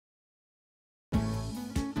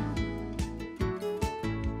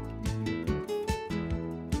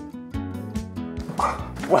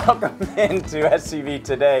Welcome into SCV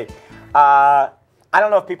Today. I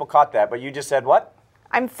don't know if people caught that, but you just said what?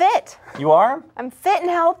 I'm fit. You are? I'm fit and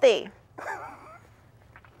healthy.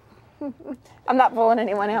 I'm not fooling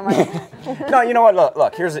anyone, am I? No, you know what?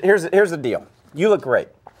 Look. Here's the deal. You look great.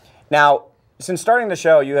 Now, since starting the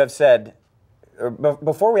show, you have said,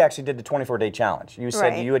 before we actually did the 24-day challenge, you said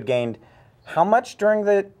Right. you had gained how much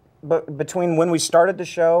during between when we started the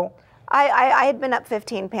show? I had been up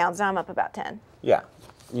 15 pounds. Now I'm up about 10. Yeah.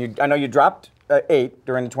 I know you dropped 8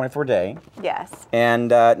 during the 24-day. Yes. And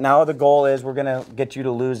now the goal is we're going to get you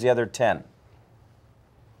to lose the other 10.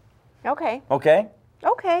 Okay. Okay?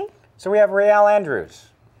 Okay. So we have Rayal Andrews.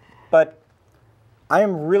 But I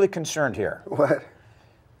am really concerned here. What?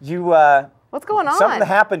 You, What's going on? something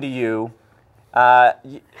happened to you. How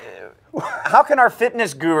can our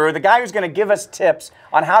fitness guru, the guy who's going to give us tips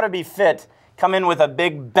on how to be fit, come in with a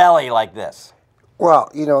big belly like this?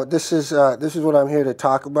 Well, you know, this is what I'm here to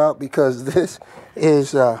talk about, because this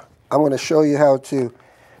is I'm going to show you how to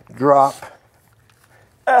drop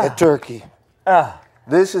a turkey.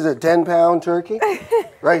 This is a 10-pound turkey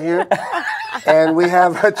right here, and we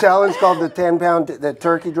have a challenge called the 10-pound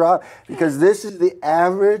turkey drop, because this is the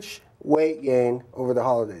average weight gain over the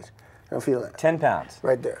holidays. I don't feel that. 10 pounds.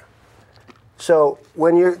 Right there. So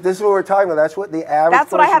when this is what we're talking about. That's what the average.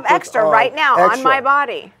 That's what I have person puts extra right now on my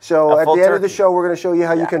body. So A at full the end of the turkey. show, we're going to show you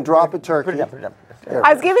how you can drop a turkey. Put it down, put it down. There.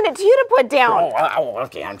 I was giving it to you to put down. Oh,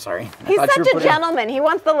 okay, I'm sorry. He's I thought you such were a putting- gentleman. He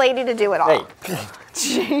wants the lady to do it all.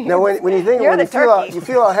 Hey, Now, when you think, You're when the you turkey.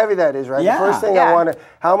 feel how heavy that is, right? Yeah. The first thing Yeah. I want to,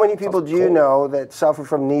 how many people do you know that suffer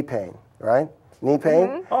from knee pain, right? Knee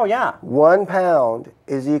pain? oh, yeah. 1 pound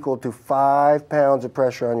is equal to 5 pounds of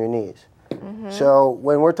pressure on your knees. So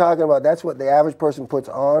when we're talking about, that's what the average person puts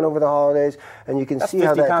on over the holidays, and you can That's see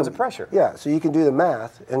how 50 that pounds of pressure. Yeah, so you can do the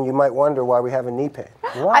math, and you might wonder why we have a knee pain.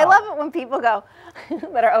 Wow. I love it when people go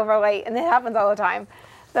that are overweight, and it happens all the time.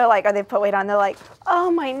 They're like, or they put weight on, they're like,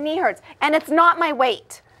 oh, my knee hurts. And it's not my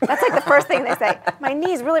weight. That's like the first thing they say. My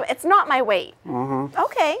knee's really, it's not my weight.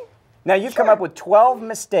 Okay. Now, you've come up with 12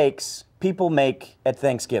 mistakes people make at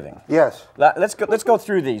Thanksgiving. Yes. Let's go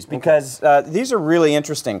through these, because these are really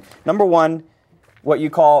interesting. Number one, what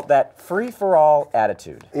you call that free-for-all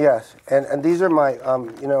attitude. Yes, and these are my,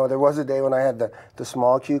 you know, there was a day when I had the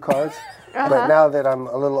small cue cards, but now that I'm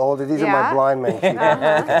a little older, these are my Yeah. blind man cue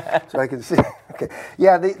cards, so I can see. Okay,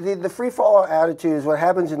 yeah, the free-for-all attitude is what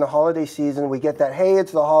happens in the holiday season. We get that, hey,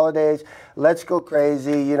 it's the holidays, let's go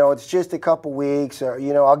crazy, you know, it's just a couple weeks, or,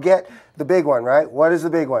 you know, I'll get the big one, right? What is the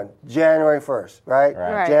big one? January 1st, right?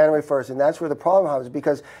 Right. January 1st, and that's where the problem happens,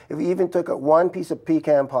 because if you even took one piece of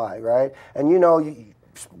pecan pie, right, and you know,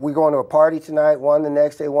 we're going to a party tonight, one the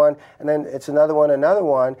next day, one, and then it's another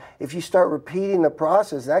one. If you start repeating the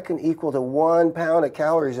process, that can equal to 1 pound of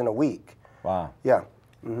calories in a week. Wow. Yeah.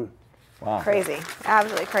 Wow. Crazy.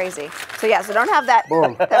 Absolutely crazy. So, yeah, so don't have that.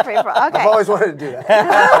 Boom. that free for, okay. I've always wanted to do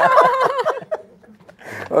that.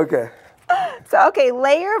 Okay. So, okay,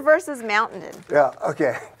 layer versus mountain. Yeah,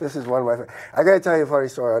 okay. This is one of my favorites. I got to tell you a funny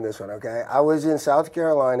story on this one, okay? I was in South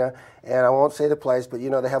Carolina, and I won't say the place, but you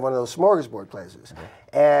know, they have one of those smorgasbord places.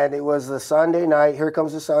 And it was the Sunday night. Here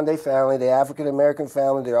comes the Sunday family, the African-American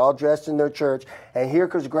family. They're all dressed in their church. And here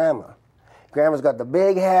comes Grandma. Grandma's got the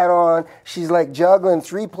big hat on. She's like juggling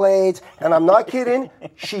 3 plates. And I'm not kidding.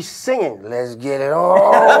 She's singing, let's get it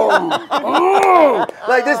on.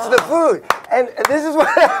 Like, this is the food. And this is what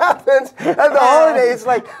happens at the holiday. It's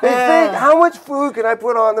like, they think, how much food can I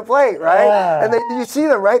put on the plate, right? And you see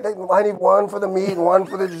them, right? I need one for the meat and one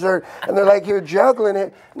for the dessert. And they're like, here juggling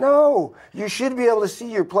it. No, you should be able to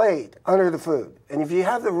see your plate under the food. And if you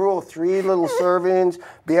have the rule of 3 little servings,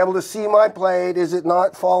 be able to see my plate, is it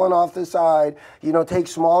not falling off the side? You know, take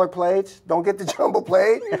smaller plates. Don't get the jumbo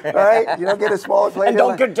plate, right? You don't get a smaller plate. And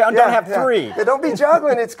don't have 3. Yeah, don't be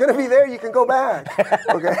juggling. It's going to be there. You can go back.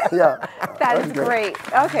 Okay, yeah. That is great.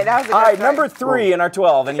 Okay, that was a good All right, choice. number 3 in our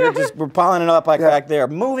 12, and we're piling it up like back there.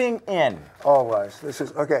 Moving in. Always. This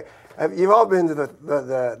is, okay. You've all been to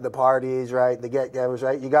the parties, right? The get-togethers,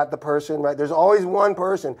 right? You got the person, right? There's always one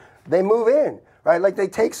person. They move in. Right, like they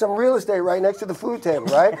take some real estate right next to the food table,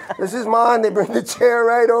 right? This is mine. They bring the chair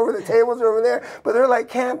right over, the tables over there, but they're like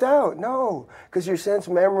camped out. No, because your sense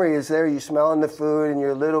memory is there. You're smelling the food, and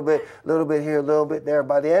you're a little bit here, a little bit there.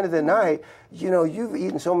 By the end of the night, you know, you've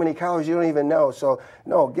eaten so many calories you don't even know. So,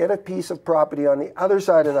 no, get a piece of property on the other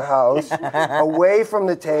side of the house, away from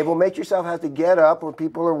the table. Make yourself have to get up where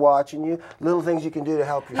people are watching you. Little things you can do to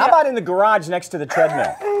help yourself. How about in the garage next to the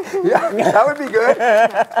treadmill? Yeah, that would be good.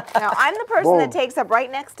 Now, I'm the person that it takes up right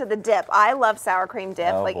next to the dip. I love sour cream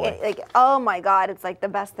dip. Oh, like, boy. oh my God, it's like the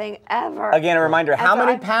best thing ever. Again, a reminder, how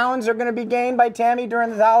many pounds are going to be gained by Tammy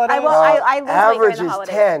during the holidays? I lose weight average during the is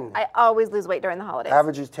holidays. 10. I always lose weight during the holidays.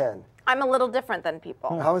 Average is 10. I'm a little different than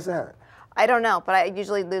people. How is that? I don't know, but I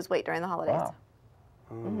usually lose weight during the holidays. Wow.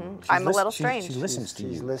 I'm a little strange. She listens to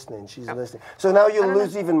She's you. listening. She's listening. So now you'll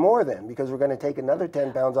lose even more then, because we're going to take another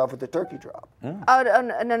 10 pounds off with the turkey drop. Oh,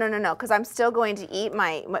 no, because I'm still going to eat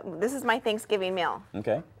this is my Thanksgiving meal.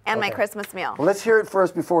 Okay. And my Christmas meal. Well, let's hear it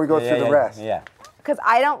first before we go through the rest. Yeah. Because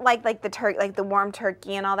I don't like the warm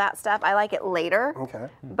turkey and all that stuff. I like it later. Okay.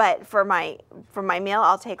 But for my meal,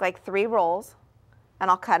 I'll take like 3 rolls,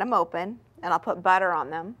 and I'll cut them open, and I'll put butter on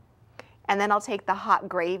them, and then I'll take the hot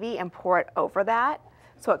gravy and pour it over that,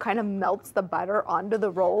 so it kind of melts the butter onto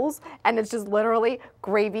the rolls, and it's just literally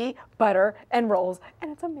gravy, butter, and rolls,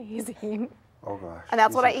 and it's amazing. Oh gosh. And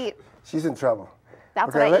that's what I eat. She's in trouble.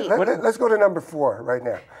 That's what I eat. Let's go to number 4 right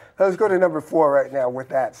now. Let's go to number 4 right now with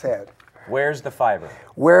that said. Where's the fiber?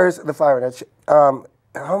 Where's the fiber? That's,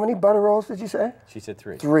 how many butter rolls did you say? She said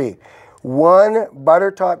 3. 3. 1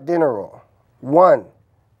 butter top dinner roll. 1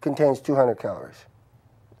 contains 200 calories.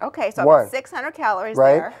 Okay, so One. I've got 600 calories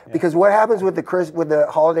Right? there. Because what happens with the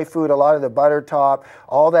holiday food, a lot of the butter top,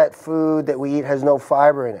 all that food that we eat has no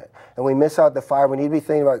fiber in it. And we miss out the fiber. We need to be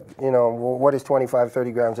thinking about, what does 25,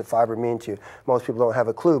 30 grams of fiber mean to you? Most people don't have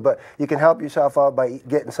a clue. But you can help yourself out by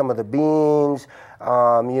getting some of the beans,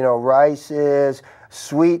 rices,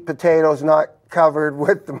 sweet potatoes, not covered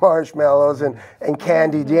with the marshmallows and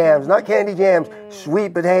candy jams. Not candy jams,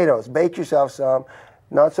 sweet potatoes. Bake yourself some.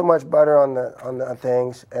 Not so much butter on the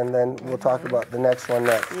things, and then we'll talk about the next one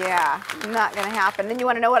next. Yeah, not gonna happen. Then you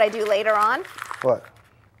wanna know what I do later on? What?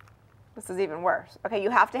 This is even worse. Okay, you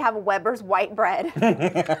have to have Weber's white bread.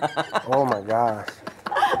 Oh my gosh.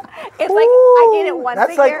 It's like, I get it once a year.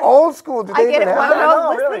 That's like old school. Do I they get it even once. have that? No, No,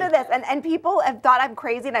 listen really. to this. And people have thought I'm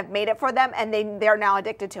crazy, and I've made it for them, and they're now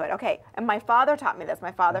addicted to it. Okay, and my father taught me this.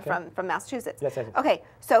 My father from Massachusetts. Yes. Okay,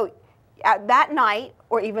 so that night,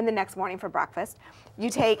 or even the next morning for breakfast, you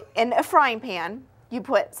take in a frying pan, you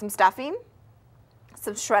put some stuffing,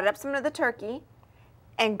 shred up some of the turkey,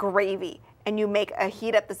 and gravy, and you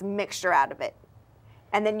heat up this mixture out of it.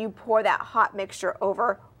 And then you pour that hot mixture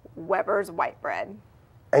over Weber's white bread.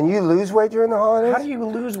 And you lose weight during the holidays? How do you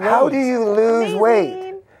lose weight? How do you lose weight?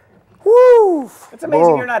 Amazing. Woo! It's amazing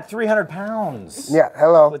Boom. you're not 300 pounds. Yeah,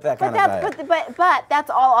 hello. With that But kind of diet. but that's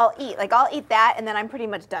all I'll eat. Like, I'll eat that, and then I'm pretty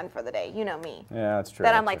much done for the day. You know me. Yeah, that's true.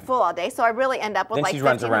 Then I'm like full all day, so I really end up with Then like she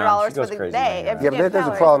runs around. $1,500 She for goes the crazy day. running around. Yeah, but there's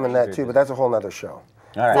a problem in that too, but that's a whole nother show.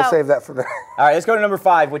 All right. We'll So- save that for the... All right, let's go to number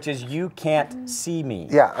 5, which is you can't see me.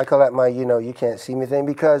 Yeah, I call that my, you can't see me thing,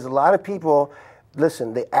 because a lot of people,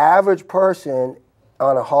 listen, the average person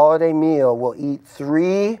on a holiday meal will eat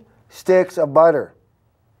 3 sticks of butter.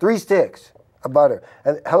 3 sticks of butter.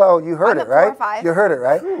 And hello, you heard I'm it, at 4 right? or 5. You heard it,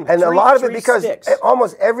 right? And a lot of it, three because sticks.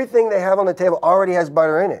 almost everything they have on the table already has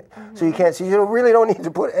butter in it. So you can't see, you really don't need to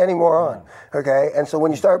put any more on, okay? And so when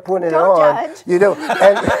you start putting it Don't on, judge. you do.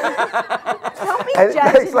 And, Don't be and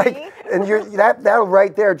judging it's like, me. and that'll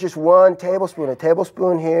right there, just 1 tablespoon, a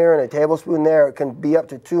tablespoon here and a tablespoon there, it can be up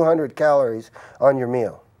to 200 calories on your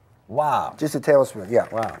meal. Wow. Just a tablespoon, yeah.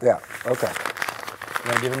 Wow. Yeah, okay. You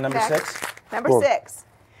want to give him number Next. 6? Number Cool. 6.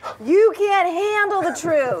 You can't handle the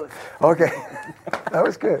truth. Okay, that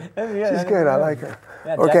was good. She's good, I like her.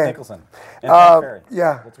 Yeah, Jack Okay. Nicholson. And Jack Ferry.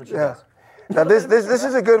 Yeah, That's what she yeah. does. Now this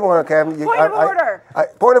is a good one, okay? Point of order.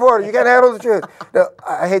 Point of order. You can't handle the truth. No,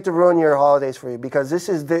 I hate to ruin your holidays for you, because this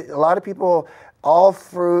is a lot of people. All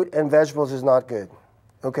fruit and vegetables is not good.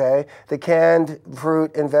 Okay, the canned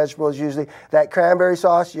fruit and vegetables usually. That cranberry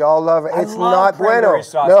sauce, y'all love it. It's love not bueno. cranberry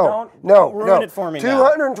sauce. No, Don't ruin it for me now.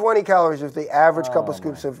 220 calories is the average couple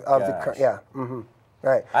scoops of the. gosh. Yeah. Mm-hmm.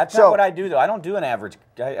 Right. That's so, not what I do, though. I don't do an average.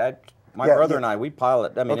 My Yeah, brother yeah. and I, we pile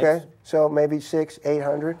it. I mean, Okay, so maybe 600,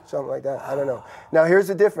 800, something like that. I don't know. Now here's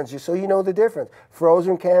the difference, just so you know the difference.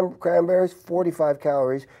 Frozen cranberries, 45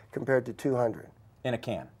 calories compared to 200. in a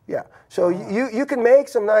can. Yeah. So you can make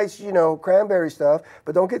some nice, cranberry stuff,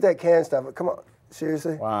 but don't get that canned stuff. Come on,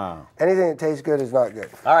 seriously. Wow. Anything that tastes good is not good.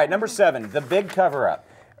 All right, number 7, the big cover-up.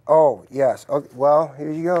 Oh yes. Okay, well,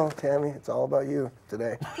 here you go, Tammy. It's all about you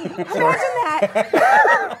today. Imagine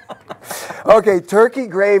that. Okay, turkey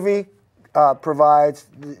gravy provides,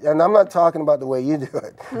 and I'm not talking about the way you do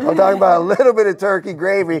it. I'm talking about a little bit of turkey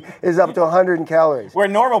gravy is up to 100 calories. Where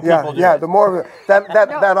normal people do Yeah, it. the more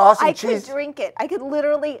that awesome I cheese. could drink it. I could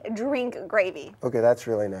literally drink gravy. Okay, that's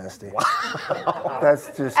really nasty. That's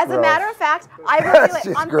just As gross. a matter of fact, I will That's do it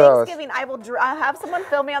just on gross. Thanksgiving. I'll have someone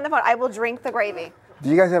film me on the phone. I will drink the gravy. Do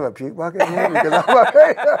you guys have a puke bucket here? Because I'm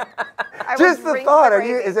afraid. I Just would the drink thought.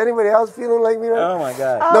 gravy. Is anybody else feeling like me? Right? Oh my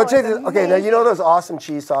gosh. Oh, No, it's check this. Okay, now you know amazing. those awesome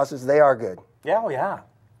cheese sauces? They are good. Yeah, oh yeah.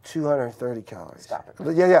 230 calories. Stop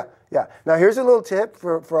it. Yeah. Now here's a little tip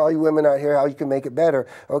for all you women out here, how you can make it better.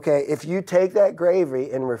 Okay, if you take that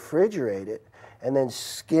gravy and refrigerate it, and then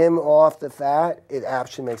skim off the fat, it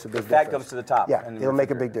actually makes a big difference. Fat goes to the top. Yeah, in the it'll make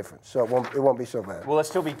a big refrigerator. difference. So it won't be so bad. Will it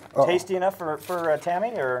still be tasty enough for Tammy,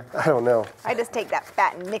 or? I don't know. I just take that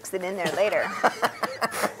fat and mix it in there later.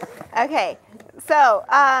 Okay, so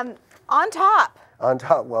on top. On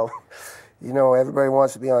top, well, you know, everybody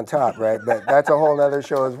wants to be on top, right? But that's a whole other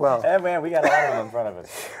show as well. Hey man, we got a lot of them in front of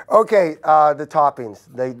us. Okay, the toppings.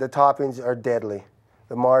 The toppings are deadly.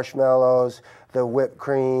 The marshmallows, the whipped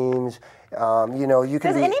creams. You know, you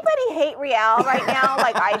can. Does anybody hate Real right now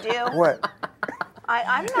like I do? What?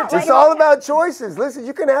 I'm not. It's all about choices. Listen,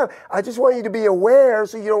 you can have. I just want you to be aware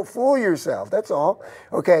so you don't fool yourself. That's all.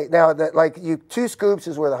 Okay, now that like 2 scoops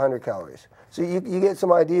is worth 100 calories. So you get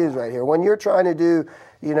some ideas right here. When you're trying to do,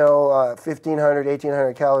 you know, 1,500,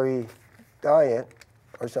 1,800 calorie diet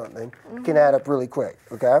or something, it can add up really quick.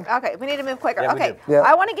 Okay. Okay, we need to move quicker. Yeah, we okay, do. Yeah.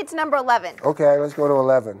 I want to get to number 11. Okay, let's go to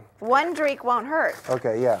 11. 1 drink won't hurt.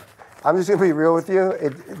 Okay, yeah. I'm just gonna be real with you.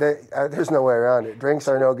 There's no way around it. Drinks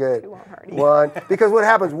are no good. won't hurt you. 1, because what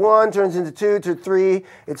happens? 1 turns into 2 to 3.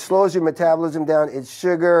 It slows your metabolism down. It's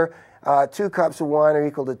sugar. 2 cups of wine are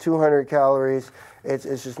equal to 200 calories. It's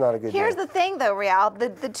just not a good. Here's deal. the thing, though, Real.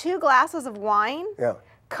 The 2 glasses of wine Yeah.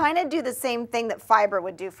 kind of do the same thing that fiber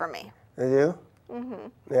would do for me. They do. Mm-hmm.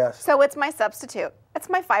 Yes. So it's my substitute. It's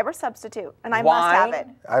my fiber substitute, and I must have it.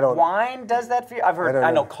 I don't. Wine does that for you? I've heard. don't I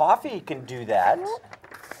know know. coffee can do that.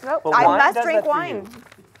 Nope. But I wine must does drink that for wine. you.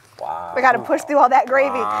 Wow. We got to push through all that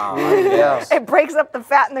gravy. Yes. It breaks up the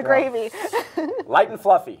fat in the gravy. Light and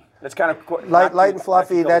fluffy. That's kind of Light and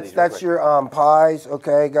fluffy. That's your pies.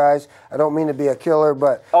 Okay, guys. I don't mean to be a killer,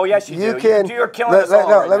 but Oh, yes, you do. You can. do. You're killing us all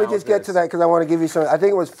right let me now just with get this. to that because I want to give you some. I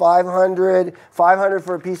think it was 500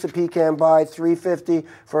 for a piece of pecan pie, 350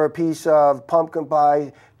 for a piece of pumpkin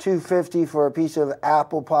pie, 250 for a piece of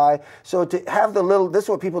apple pie. So to have the little, this is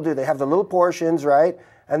what people do. They have the little portions, right?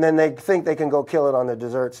 And then they think they can go kill it on the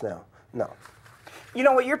desserts now. No. You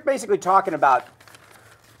know what? You're basically talking about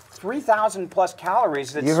 3,000 plus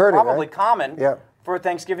calories. That's You heard it, probably right? common Yeah. for a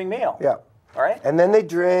Thanksgiving meal. Yeah. All right. And then they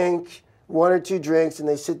drink 1 or 2 drinks and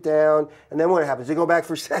they sit down. And then what happens? They go back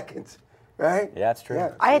for seconds, right? Yeah, that's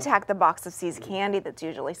true. I attack the box of See's candy that's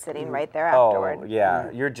usually sitting right there Oh afterward. yeah,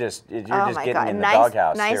 you're just Oh getting my God! in the Nice,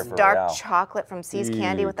 doghouse nice here for dark Real. chocolate from See's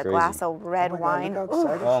Candy with a crazy. glass of red Oh my God, wine. look how Ooh,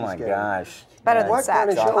 excited Oh she's my getting. gosh. better Yeah. than What sex, kind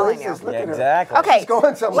of I'm show telling is you. this? Look Yeah, at her. exactly. Okay, She's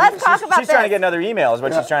going somewhere. let's talk about She's trying to this. get another email. Is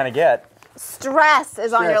what she's trying to get. Stress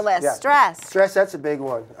is on your list. yeah. Stress. Stress, that's a big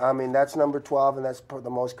one. I mean, that's number 12, and that's the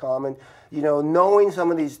most common. You know, knowing some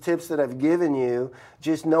of these tips that I've given you,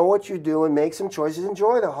 just know what you're doing, make some choices,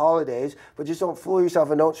 enjoy the holidays, but just don't fool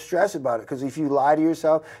yourself and don't stress about it. Because if you lie to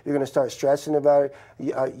yourself, you're going to start stressing about it.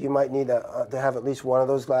 You might need to have at least one of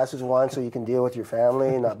those glasses of wine so you can deal with your family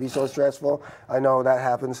and not be so stressful. I know that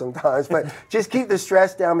happens sometimes, but just keep the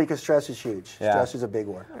stress down because stress is huge. Yeah. Stress is a big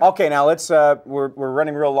one. Okay, now let's. We're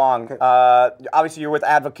running real long. Obviously, you're with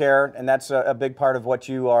Advocare, and that's a big part of what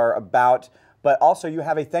you are about. But also, you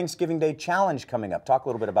have a Thanksgiving Day challenge coming up. Talk a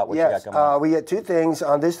little bit about what you got Yes, coming up. we get 2 things.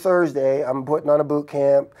 On this Thursday, I'm putting on a boot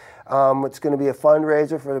camp. It's going to be a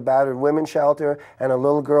fundraiser for the battered women's shelter and a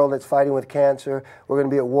little girl that's fighting with cancer. We're going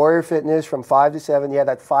to be at Warrior Fitness from 5 to 7. Yeah,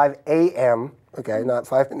 that's 5 a.m. Okay, not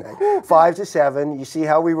 5 to 9. 5 to 7. You see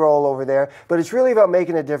how we roll over there. But it's really about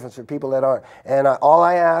making a difference for people that aren't. And all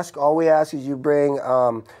we ask is you bring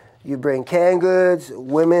canned goods,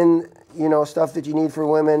 women, you know, stuff that you need for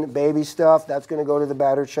women, baby stuff, that's going to go to the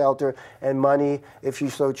battered shelter, and money, if you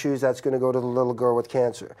so choose, that's going to go to the little girl with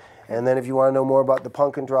cancer. And then if you want to know more about the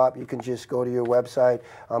pumpkin drop, you can just go to your website.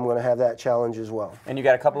 I'm going to have that challenge as well. And you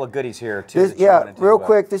got a couple of goodies here too. that you Yeah, wanted to, real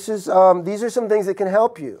quick, this is these are some things that can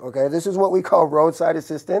help you, okay? This is what we call roadside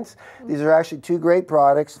assistance. These are actually 2 great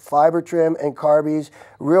products, Fiber Trim and Carbies.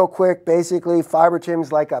 Real quick, basically, Fiber Trim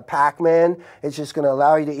is like a Pac-Man. It's just going to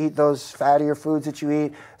allow you to eat those fattier foods that you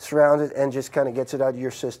eat, surround it, and just kind of gets it out of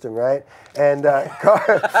your system, right? And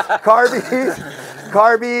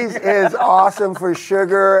Carbies is awesome for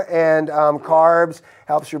sugar and carbs.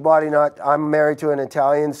 Helps your body not. I'm married to an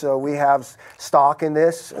Italian, so we have stock in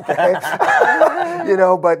this. Okay, you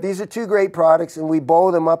know. But these are 2 great products, and we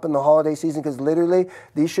bowl them up in the holiday season because literally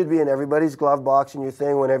these should be in everybody's glove box and your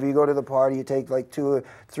thing. Whenever you go to the party, you take like 2 or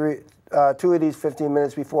 3. 2 of these 15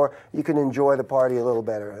 minutes before, you can enjoy the party a little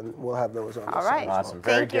better, and we'll have those on the All side right. as well. Awesome.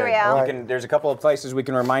 Very Thank you, good. Riel. There's a couple of places we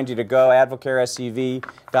can remind you to go.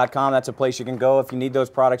 AdvocareSCV.com. That's a place you can go if you need those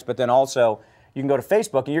products. But then also, You can go to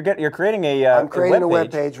Facebook, and you're creating a I'm creating a web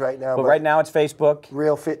web page right now. But right now it's Facebook.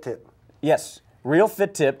 Real Fit Tip. Yes, Real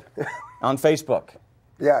Fit Tip on Facebook.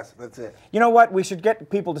 Yes, that's it. You know what? We should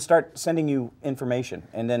get people to start sending you information,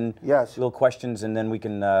 and then little questions, and then we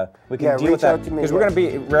can deal with that. Because we're going to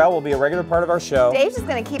be, Rael will be a regular part of our show. Dave's just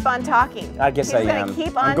going to keep on talking. I guess I am. He's going to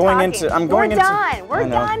keep on I'm going talking. into. Done. We're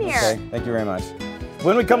done here. Okay, thank you very much.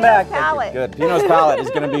 When we come back, Palette. good. Pino's Palette is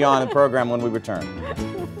going to be on the program when we return.